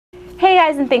Hey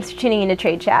guys, and thanks for tuning into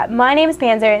TradeChat. My name is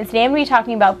Panzer, and today I'm going to be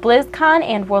talking about BlizzCon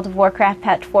and World of Warcraft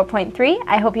patch 4.3.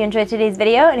 I hope you enjoyed today's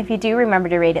video, and if you do, remember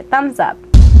to rate it thumbs up.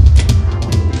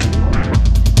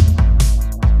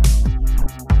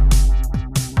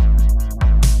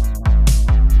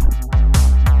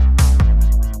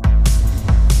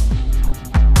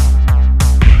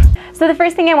 So the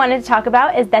first thing I wanted to talk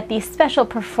about is that the special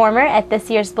performer at this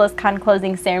year's BlizzCon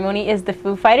closing ceremony is the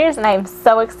Foo Fighters, and I am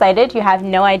so excited. You have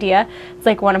no idea. It's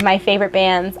like one of my favorite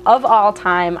bands of all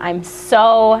time. I'm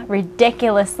so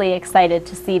ridiculously excited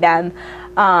to see them.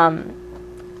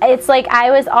 It's like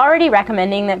I was already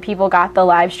recommending that people got the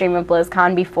live stream of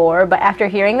BlizzCon before, but after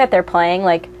hearing that they're playing,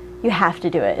 like, you have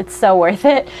to do it. It's so worth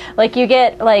it. Like, you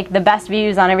get like the best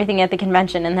views on everything at the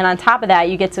convention, and then on top of that,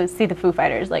 you get to see the Foo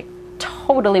Fighters. Like,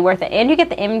 totally worth it, and you get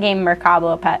the in-game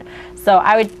Merkabah pet. So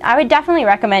I would definitely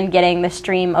recommend getting the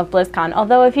stream of BlizzCon.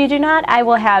 Although if you do not, I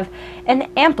will have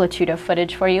an amplitude of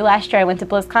footage for you. Last year I went to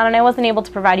BlizzCon and I wasn't able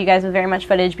to provide you guys with very much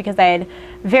footage because I had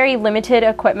very limited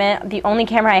equipment. The only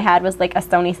camera I had was like a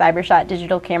Sony CyberShot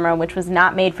digital camera, which was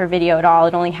not made for video at all.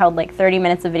 It only held like 30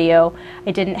 minutes of video.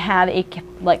 I didn't have a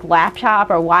like laptop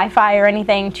or Wi-Fi or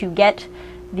anything to get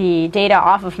the data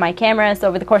off of my camera, so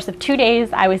over the course of 2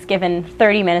 days I was given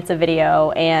 30 minutes of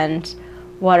video, and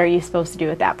what are you supposed to do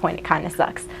at that point? It kind of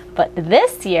sucks. But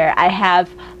this year I have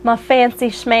my fancy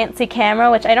schmancy camera,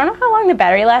 which I don't know how long the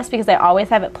battery lasts because I always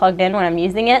have it plugged in when I'm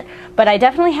using it, but I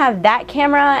definitely have that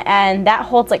camera, and that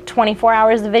holds like 24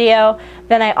 hours of video.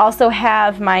 Then I also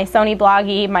have my Sony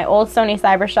Bloggy, my old Sony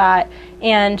CyberShot,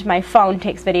 and my phone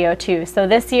takes video too. So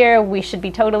this year we should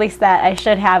be totally set. I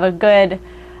should have a good,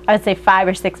 I would say 5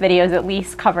 or 6 videos at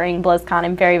least covering BlizzCon.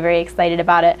 I'm very, very excited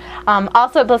about it.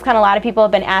 Also at BlizzCon, a lot of people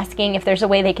have been asking if there's a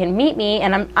way they can meet me,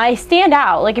 and I stand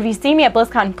out. Like, if you see me at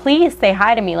BlizzCon, please say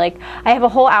hi to me. Like, I have a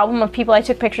whole album of people I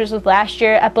took pictures with last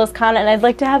year at BlizzCon, and I'd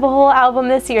like to have a whole album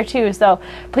this year too. So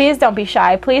please don't be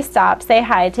shy. Please stop, say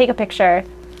hi, take a picture,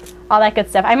 all that good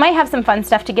stuff. I might have some fun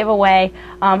stuff to give away.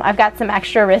 I've got some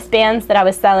extra wristbands that I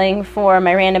was selling for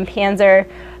my Random Panzer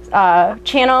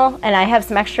channel, and I have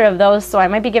some extra of those, so I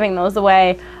might be giving those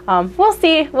away. We'll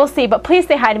see, but please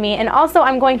say hi to me. And also,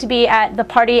 I'm going to be at the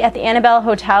party at the Annabelle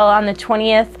Hotel on the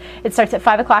 20th. It starts at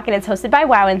 5 o'clock and it's hosted by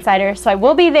WoW Insider, so I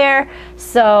will be there,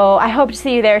 so I hope to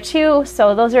see you there too.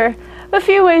 So those are a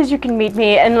few ways you can meet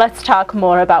me, and let's talk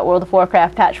more about World of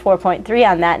Warcraft patch 4.3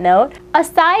 on that note.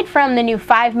 Aside from the new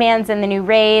 5-mans and the new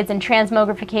raids and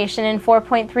transmogrification in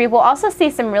 4.3, we'll also see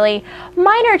some really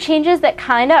minor changes that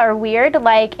kinda are weird.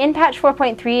 Like in patch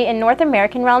 4.3, in North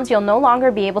American realms, you'll no longer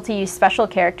be able to use special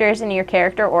characters in your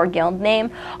character or guild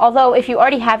name. Although if you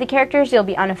already have the characters, you'll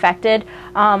be unaffected.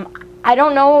 I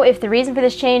don't know if the reason for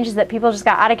this change is that people just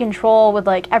got out of control with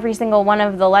like every single one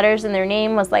of the letters in their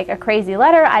name was like a crazy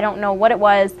letter. I don't know what it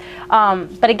was.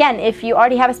 But again, if you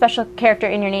already have a special character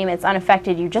in your name, it's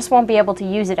unaffected. You just won't be able to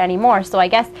use it anymore. So I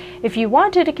guess if you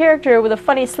wanted a character with a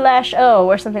funny /O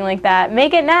or something like that,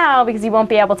 make it now, because you won't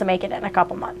be able to make it in a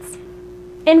couple months.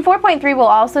 In 4.3, we'll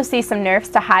also see some nerfs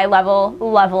to high-level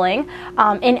leveling.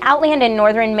 In Outland and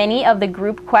Northrend, many of the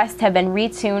group quests have been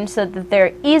retuned so that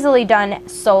they're easily done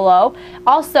solo.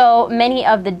 Also, many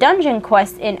of the dungeon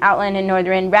quests in Outland and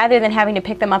Northrend, rather than having to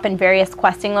pick them up in various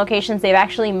questing locations, they've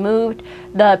actually moved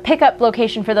the pickup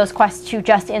location for those quests to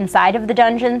just inside of the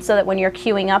dungeon, so that when you're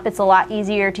queuing up, it's a lot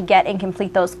easier to get and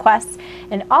complete those quests.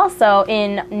 And also,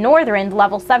 in Northrend,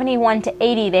 level 71 to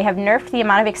 80, they have nerfed the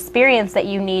amount of experience that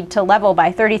you need to level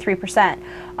by 33%.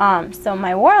 So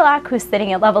my Warlock, who's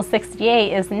sitting at level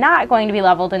 68, is not going to be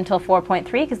leveled until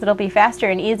 4.3 because it'll be faster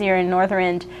and easier, and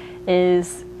Northrend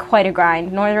is quite a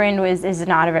grind. Northrend is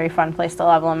not a very fun place to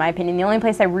level, in my opinion. The only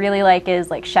place I really like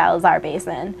is like Shalazar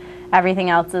Basin. Everything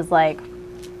else is like...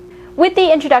 With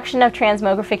the introduction of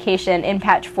transmogrification in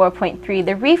patch 4.3,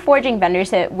 the reforging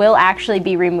vendors will actually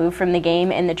be removed from the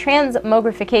game, and the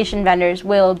transmogrification vendors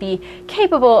will be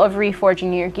capable of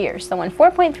reforging your gear. So when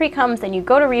 4.3 comes and you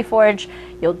go to reforge,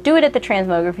 you'll do it at the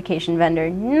transmogrification vendor,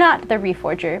 not the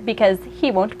reforger, because he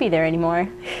won't be there anymore.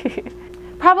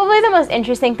 Probably the most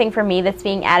interesting thing for me that's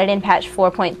being added in patch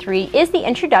 4.3 is the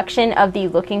introduction of the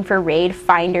Looking for Raid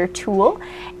Finder tool.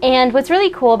 And what's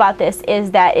really cool about this is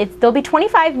that there'll be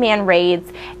 25-man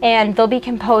raids, and they'll be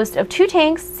composed of 2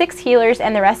 tanks, 6 healers,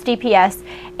 and the rest DPS.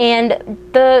 And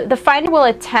the finder will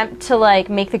attempt to like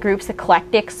make the groups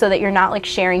eclectic so that you're not like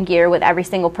sharing gear with every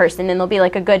single person, and there'll be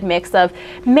like a good mix of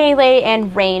melee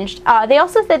and ranged. They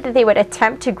also said that they would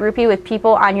attempt to group you with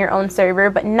people on your own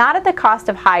server, but not at the cost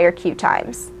of higher queue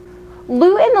times.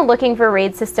 Loot in the Looking for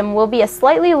Raid system will be a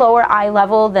slightly lower eye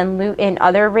level than loot in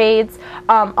other raids.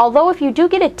 Although if you do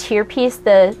get a tier piece,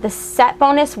 the set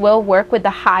bonus will work with the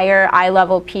higher eye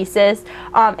level pieces.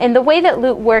 And the way that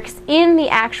loot works in the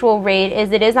actual raid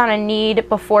is it is on a need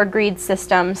before greed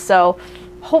system. So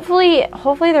hopefully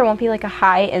there won't be like a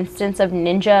high instance of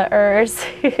ninja-ers,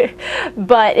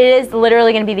 but it is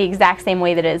literally going to be the exact same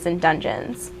way that it is in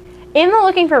dungeons. In the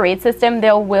Looking for Raid system,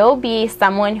 there will be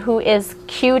someone who is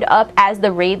queued up as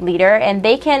the raid leader, and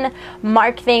they can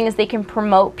mark things, they can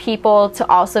promote people to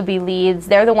also be leads.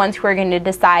 They're the ones who are going to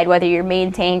decide whether you're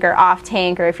main tank or off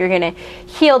tank, or if you're going to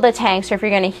heal the tanks, or if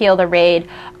you're going to heal the raid.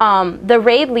 The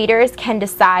raid leaders can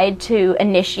decide to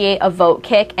initiate a vote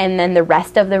kick, and then the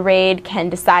rest of the raid can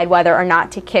decide whether or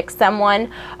not to kick someone,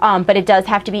 but it does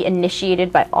have to be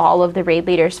initiated by all of the raid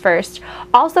leaders first.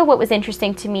 Also, what was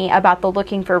interesting to me about the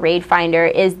Looking for Raid Finder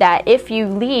is that if you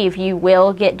leave, you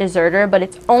will get deserter, but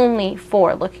it's only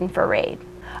for Looking for Raid.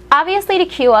 Obviously, to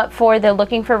queue up for the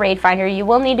Looking for Raid Finder, you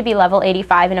will need to be level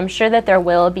 85, and I'm sure that there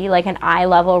will be like an eye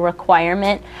level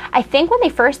requirement. I think when they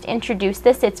first introduced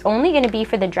this, it's only going to be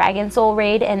for the Dragon Soul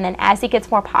raid, and then as it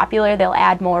gets more popular, they'll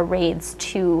add more raids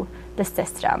to the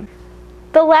system.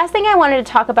 The last thing I wanted to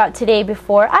talk about today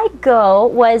before I go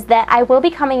was that I will be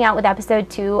coming out with episode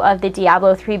 2 of the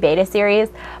Diablo 3 beta series.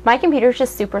 My computer is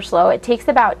just super slow. It takes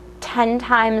about 10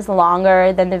 times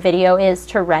longer than the video is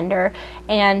to render,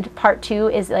 and part 2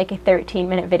 is like a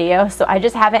 13-minute video, so I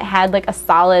just haven't had like a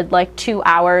solid like 2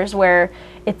 hours where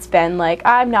it's been like,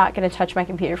 I'm not going to touch my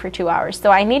computer for 2 hours. So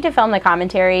I need to film the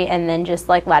commentary and then just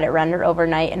like let it render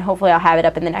overnight, and hopefully I'll have it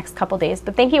up in the next couple days.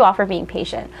 But thank you all for being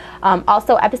patient.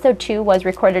 Also, episode 2 was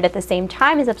recorded at the same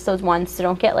time as episode 1, so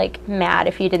don't get like mad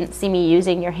if you didn't see me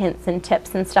using your hints and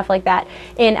tips and stuff like that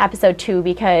in episode 2,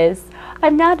 because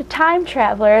I'm not a time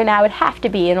traveler and I would have to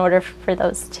be in order for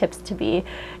those tips to be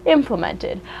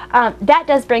implemented. That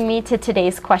does bring me to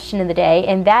today's question of the day,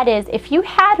 and that is, if you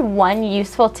had one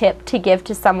useful tip to give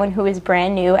to someone who is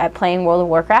brand new at playing World of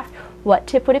Warcraft, what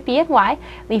tip would it be and why?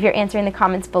 Leave your answer in the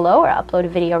comments below or upload a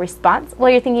video response. While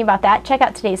you're thinking about that, check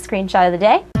out today's screenshot of the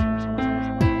day.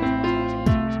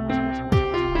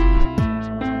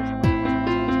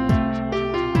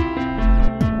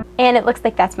 And it looks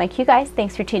like that's my cue, guys.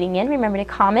 Thanks for tuning in. Remember to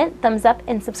comment, thumbs up,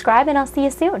 and subscribe, and I'll see you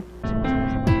soon.